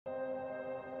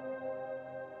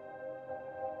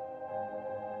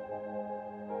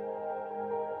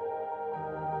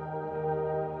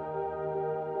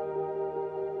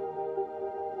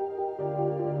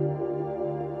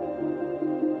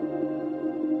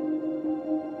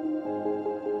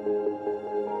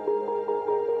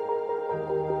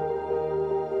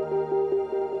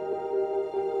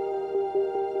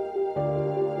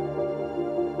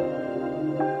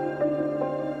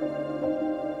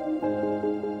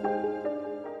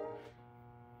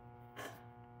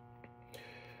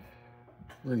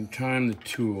We're going to time the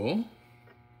tool.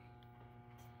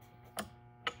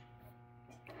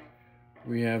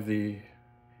 We have the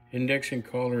indexing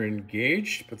collar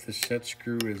engaged, but the set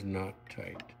screw is not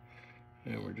tight.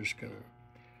 And we're just going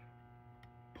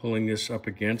to pulling this up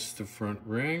against the front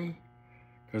ring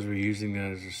because we're using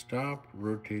that as a stop.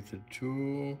 Rotate the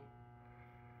tool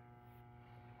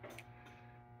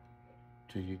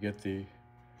till you get the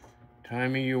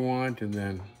timing you want, and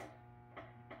then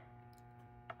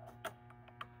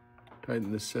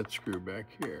tighten the set screw back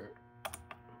here.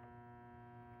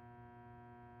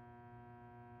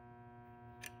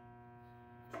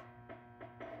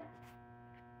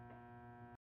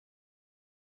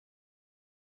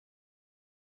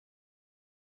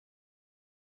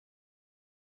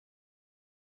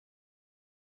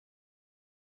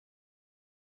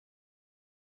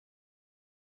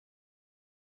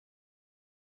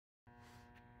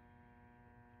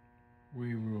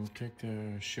 We will take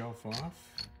the shelf off.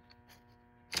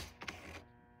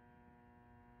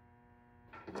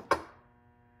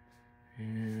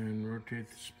 And rotate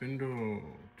the spindle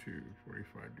to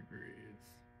 45 degrees.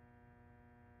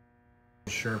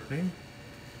 Sharpening.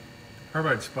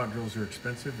 Carbide spot drills are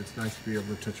expensive. It's nice to be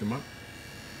able to touch them up,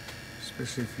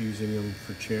 especially if you're using them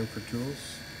for chamfer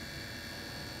tools.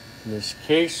 In this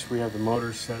case, we have the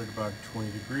motor set at about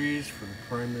 20 degrees for the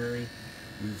primary.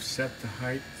 We've set the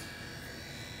height.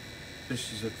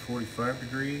 This is at 45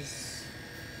 degrees.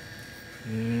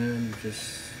 And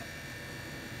just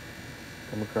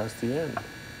come across the end.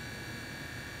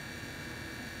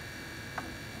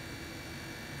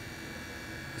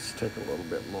 Let's take a little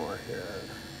bit more here.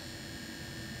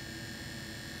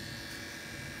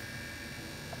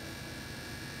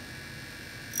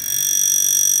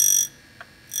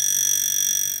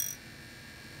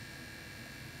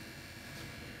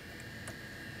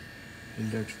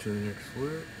 Index to the next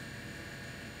flute.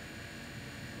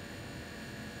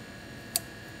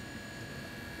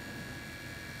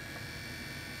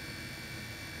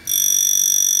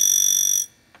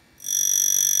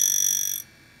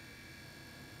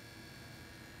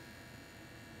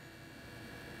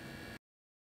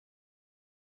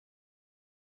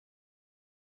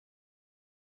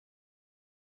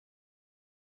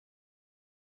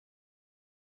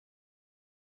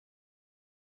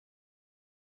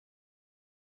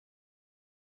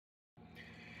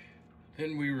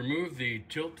 Then we remove the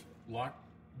tilt lock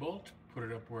bolt, put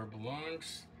it up where it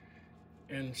belongs,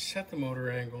 and set the motor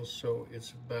angle so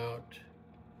it's about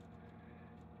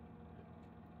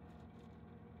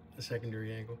the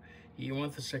secondary angle. You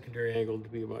want the secondary angle to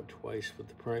be about twice what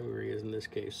the primary is in this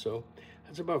case, so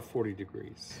that's about 40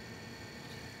 degrees.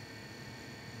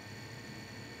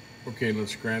 Okay,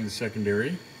 let's grind the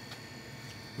secondary.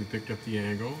 We picked up the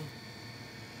angle.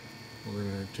 We're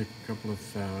going to take a couple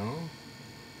of thou.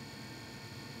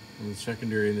 And the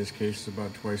secondary in this case is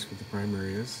about twice what the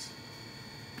primary is.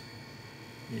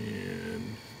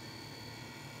 And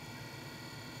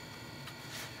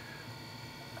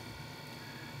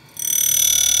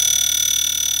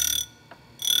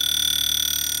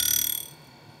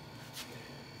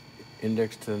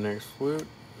index to the next flute.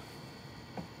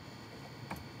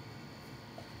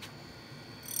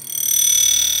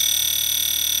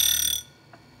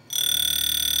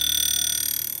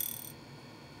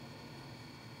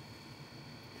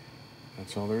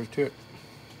 That's all there is to it.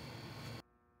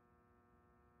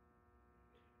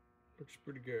 Looks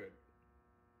pretty good.